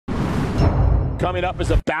Coming up is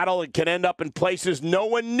a battle that can end up in places no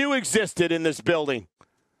one knew existed in this building.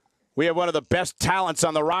 We have one of the best talents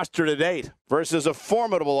on the roster to date versus a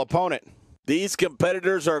formidable opponent. These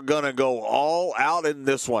competitors are going to go all out in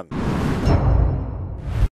this one.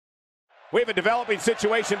 We have a developing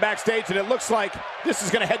situation backstage, and it looks like this is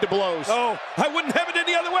going to head to blows. Oh, I wouldn't have it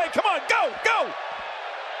any other way. Come on, go, go!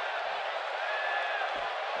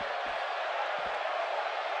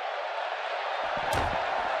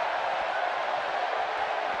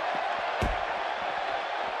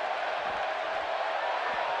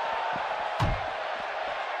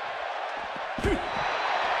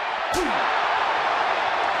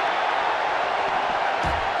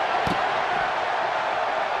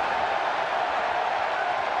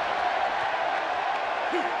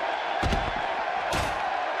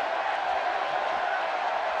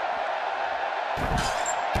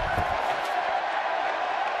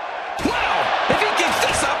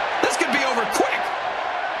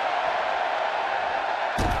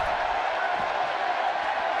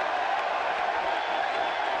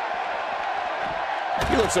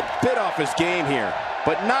 He looks a bit off his game here,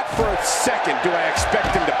 but not for a second do I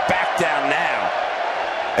expect him to back down now.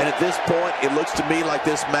 And at this point, it looks to me like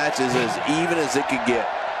this match is as even as it could get.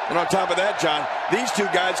 And on top of that, John, these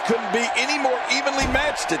two guys couldn't be any more evenly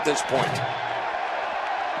matched at this point.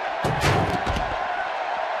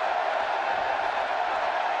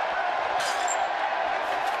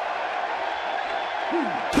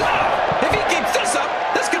 If he keeps this up,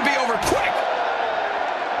 this could be over quick.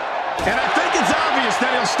 And I think it's obvious that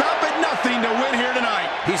he'll stop at nothing to win here tonight.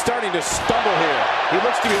 He's starting to stumble here. He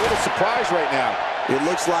looks to be a little surprised right now. It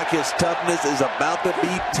looks like his toughness is about to be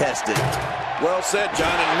tested. Well said,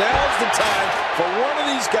 John, and now's the time for one of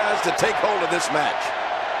these guys to take hold of this match.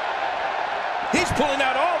 He's pulling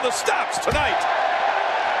out all the stops tonight.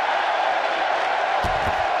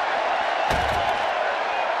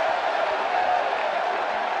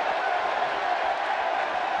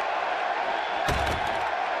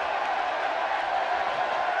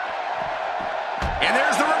 And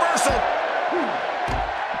there's the reversal.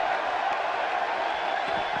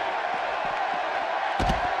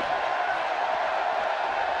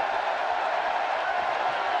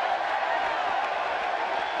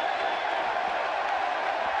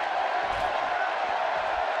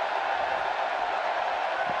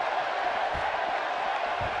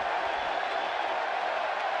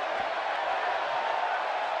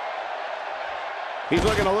 He's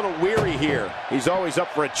looking a little weary here. He's always up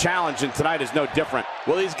for a challenge, and tonight is no different.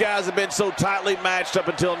 Well, these guys have been so tightly matched up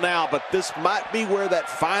until now, but this might be where that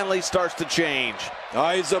finally starts to change.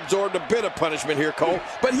 Oh, he's absorbed a bit of punishment here, Cole,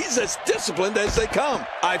 but he's as disciplined as they come.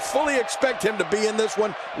 I fully expect him to be in this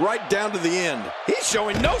one right down to the end. He's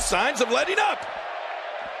showing no signs of letting up.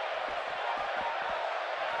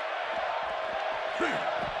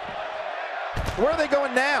 Where are they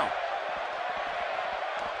going now?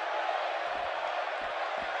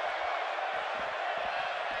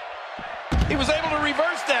 He was able to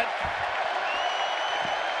reverse that.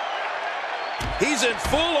 He's in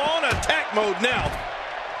full-on attack mode now.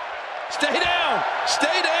 Stay down.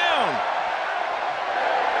 Stay down.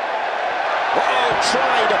 Uh-oh,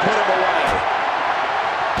 trying to put him away.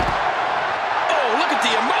 Oh, look at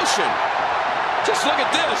the emotion. Just look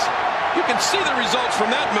at this. You can see the results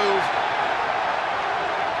from that move.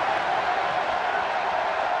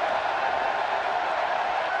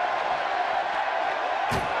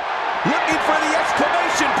 Looking for the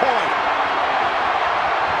exclamation point.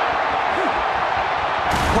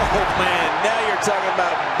 Oh, man, now you're talking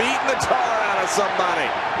about beating the tar out of somebody.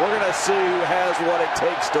 We're going to see who has what it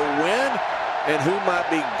takes to win and who might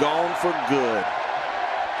be gone for good.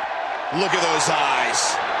 Look at those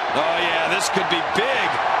eyes. Oh, yeah, this could be big.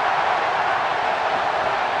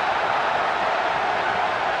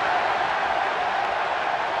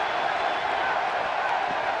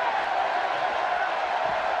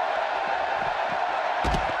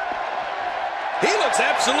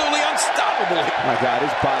 Absolutely unstoppable. My God,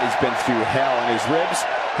 his body's been through hell, and his ribs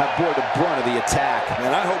have bore the brunt of the attack.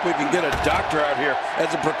 And I hope we can get a doctor out here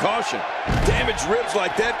as a precaution. Damaged ribs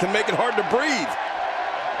like that can make it hard to breathe.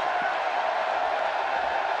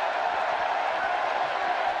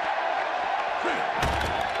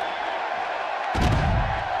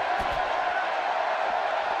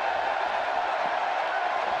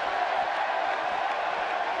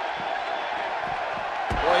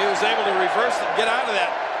 Boy, he was able to reverse it and get out of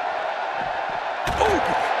that.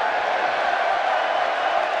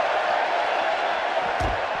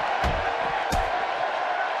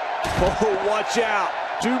 Oh, watch out.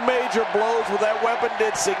 2 major blows with that weapon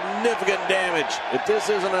did significant damage. If this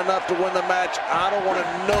isn't enough to win the match, I don't want to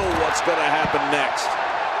know what's going to happen next.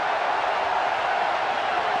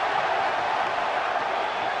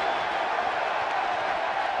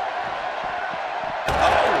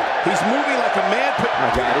 He's moving like a man.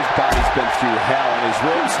 My God, his body's been through hell, and his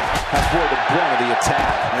ribs have bore the brunt of the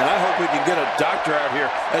attack. And I hope we can get a doctor out here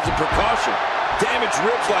as a precaution. Damaged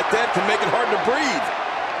ribs like that can make it hard to breathe.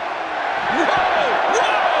 Whoa! Whoa!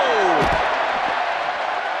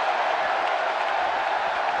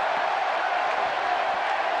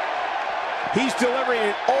 He's delivering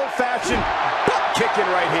an old-fashioned butt kicking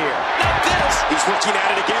right here. Not this! He's looking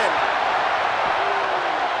at it again.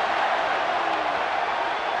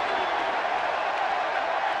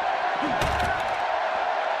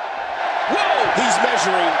 He's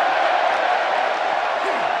measuring.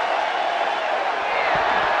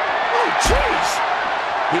 Oh, jeez.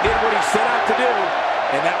 He did what he set out to do,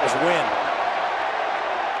 and that was win.